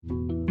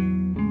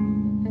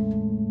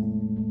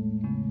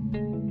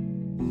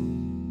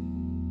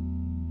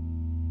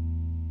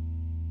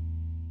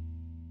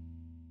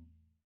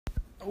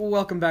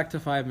welcome back to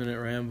 5 Minute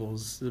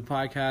Rambles, the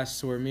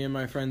podcast where me and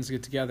my friends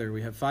get together.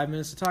 We have 5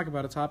 minutes to talk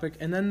about a topic,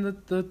 and then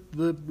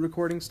the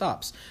recording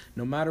stops,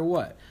 no matter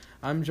what.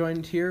 I'm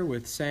joined here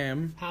with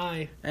Sam.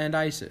 Hi. And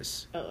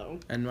Isis. Hello.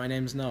 And my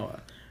name's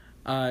Noah.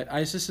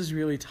 Isis is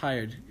really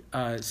tired,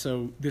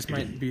 so this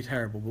might be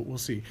terrible, but we'll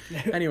see.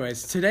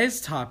 Anyways,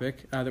 today's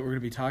topic that we're going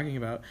to be talking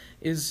about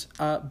is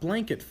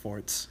blanket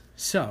forts.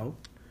 So,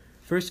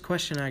 first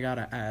question I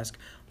gotta ask,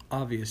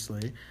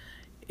 obviously,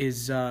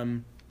 is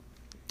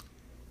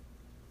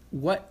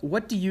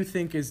what do you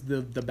think is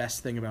the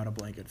best thing about a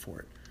blanket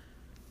fort?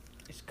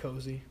 It's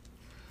cozy.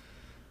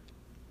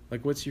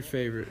 Like, what's your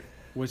favorite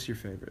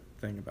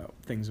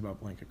things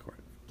about blanket fort?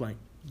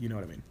 You know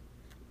what I mean?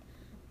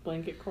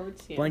 Blanket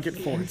courts? Yes. Blanket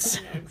forts.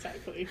 Yeah,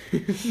 exactly.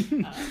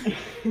 I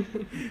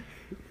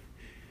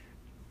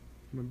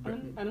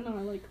don't know.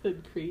 I like the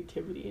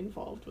creativity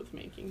involved with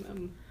making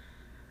them.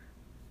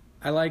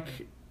 I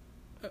like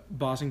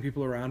bossing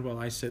people around while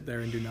I sit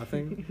there and do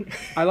nothing.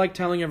 I like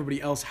telling everybody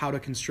else how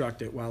to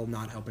construct it while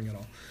not helping at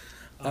all.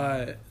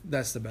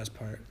 That's the best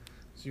part.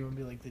 So you want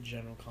to be like the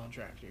general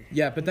contractor?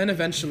 Yeah, but then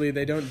eventually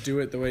they don't do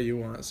it the way you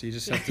want, so you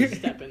just have to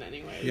step in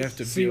anyways. You have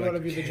to. So you want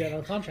to be the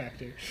general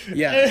contractor?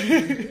 Yeah,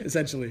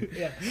 essentially.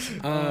 Yeah.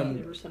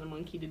 Never sent a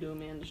monkey to do a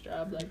man's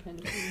job, that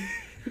kind of thing.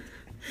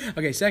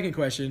 Okay, second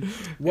question.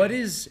 What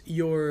is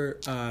your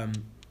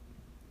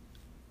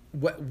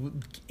what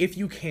if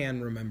you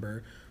can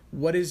remember?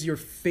 What is your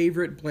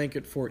favorite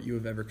blanket fort you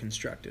have ever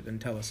constructed? And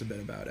tell us a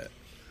bit about it.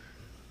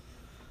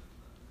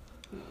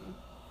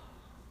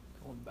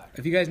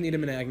 If you guys need a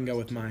minute, I can go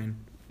with mine.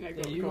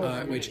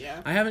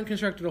 I haven't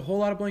constructed a whole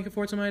lot of blanket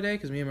forts in my day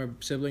because me and my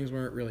siblings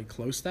weren't really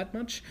close that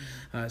much.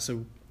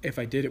 So if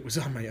I did, it was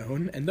on my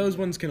own. And those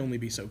ones can only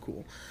be so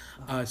cool.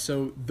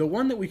 So the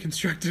one that we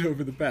constructed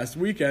over the past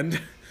weekend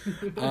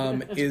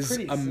is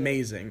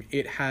amazing.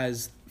 It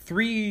has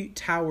 3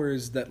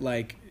 towers that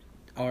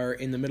are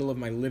in the middle of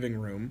my living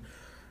room.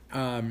 Do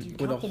you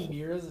count the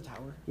mirror as a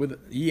tower?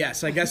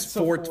 Yes, I guess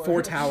So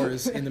four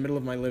towers in the middle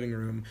of my living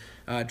room,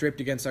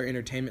 draped against our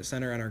entertainment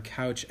center and our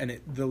couch, and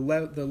the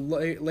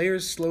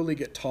layers slowly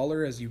get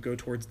taller as you go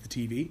towards the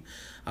TV.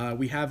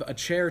 We have a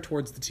chair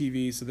towards the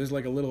TV, so there's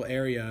like a little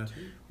area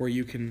where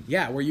you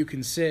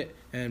can sit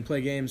and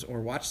play games or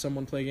watch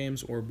someone play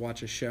games or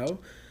watch a show,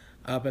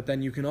 but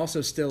then you can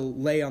also still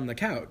lay on the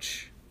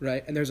couch,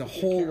 right? And there's a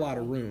whole lot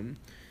of room.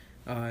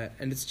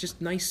 And it's just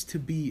nice to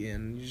be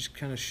in. You just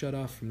kind of shut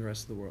off from the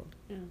rest of the world.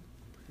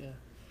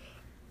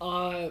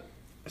 Yeah.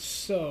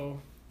 So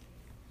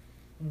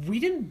we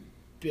didn't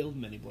build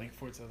many blanket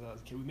forts as I was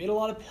a kid. We made a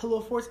lot of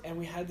pillow forts, and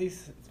we had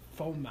these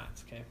foam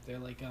mats. Okay, they're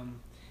like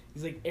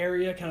these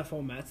area kind of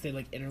foam mats.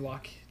 They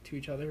interlock to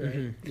each other, right?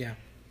 Mm-hmm. Yeah.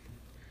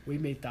 We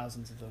made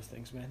thousands of those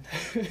things, man.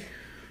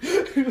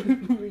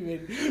 We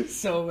made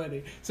so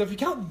many. So if you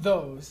count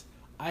those,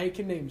 I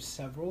can name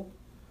several.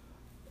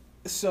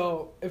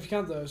 So, if you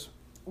count those,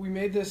 we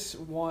made this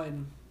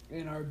one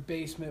in our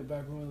basement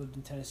back when we lived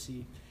in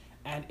Tennessee,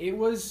 and it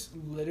was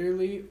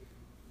literally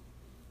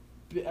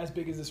as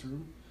big as this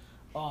room,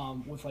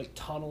 with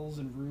tunnels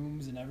and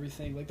rooms and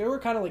everything. There were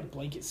kind of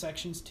blanket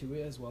sections to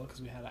it as well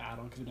because we had to add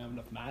on because we didn't have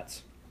enough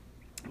mats.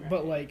 Right.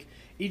 But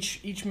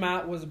each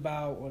mat was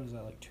about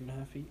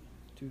 2.5 feet.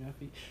 2.5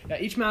 feet. Yeah,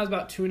 each mat was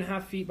about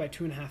 2.5 feet by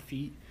 2.5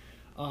 feet,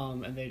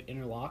 and they'd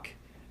interlock,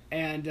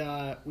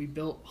 and we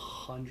built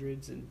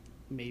hundreds and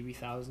maybe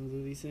thousands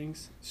of these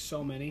things,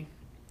 so many,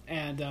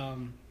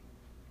 and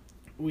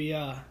we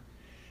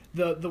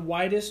the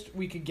widest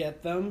we could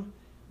get them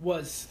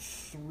was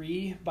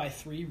 3 by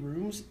 3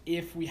 rooms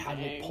if we had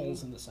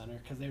poles in the center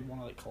because they'd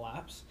want to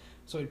collapse,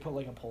 so we'd put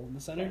a pole in the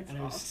center. That's and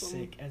it was awesome.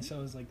 Sick. And so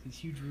it was these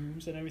huge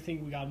rooms and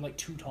everything. We got them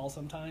too tall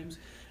sometimes.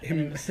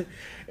 It's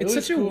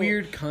such cool. A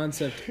weird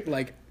concept.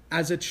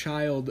 As a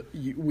child,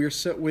 we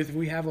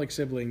have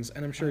siblings,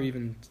 and I'm sure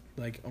even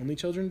only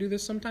children do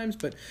this sometimes.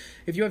 But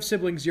if you have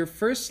siblings, your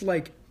first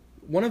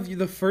one of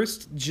the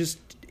first just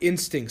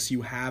instincts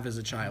you have as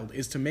a child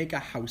is to make a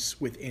house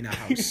within a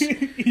house.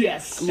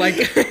 Yes.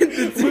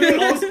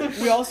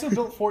 We also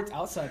built forts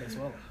outside as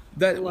well.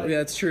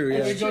 That's true. Yeah.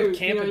 That's true.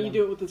 You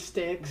do it with the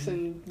sticks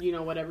and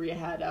whatever you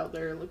had out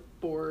there,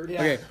 board.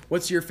 Yeah. Okay,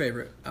 what's your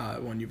favorite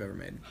one you've ever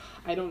made?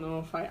 I don't know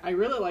if I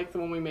really like the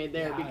one we made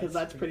there because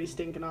that's pretty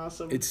stinking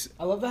awesome.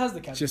 I love that it has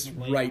the couch just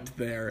right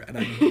there, and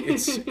I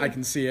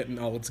can see it in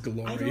all its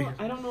glory.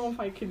 I don't know if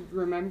I could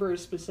remember a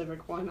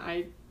specific one.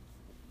 I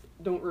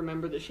don't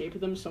remember the shape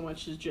of them so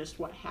much as just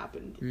what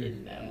happened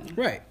in them.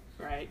 Right.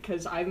 Right,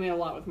 because I've made a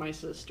lot with my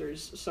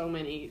sisters, so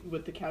many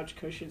with the couch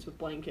cushions, with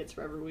blankets,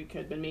 wherever we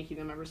could. Been making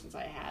them ever since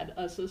I had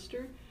a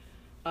sister.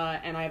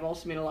 And I've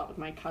also made a lot with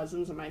my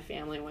cousins and my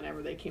family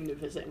whenever they came to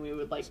visit, and we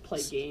would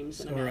play games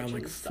and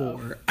imagine stuff.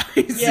 Around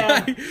 4.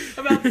 Yeah,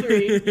 about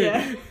 3.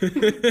 Yeah,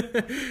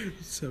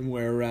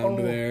 somewhere around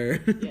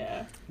there.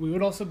 Yeah, we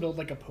would also build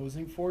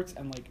opposing forts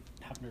and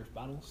have Nerf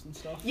battles and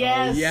stuff.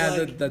 Yes,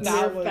 Nerf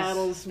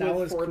battles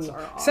with forts cool.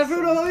 are awesome. Except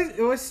for it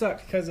always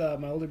sucked because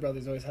my older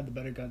brothers always had the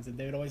better guns, and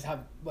they would always have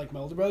my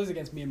older brothers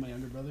against me and my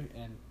younger brother,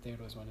 and they would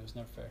always win. It was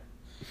never fair.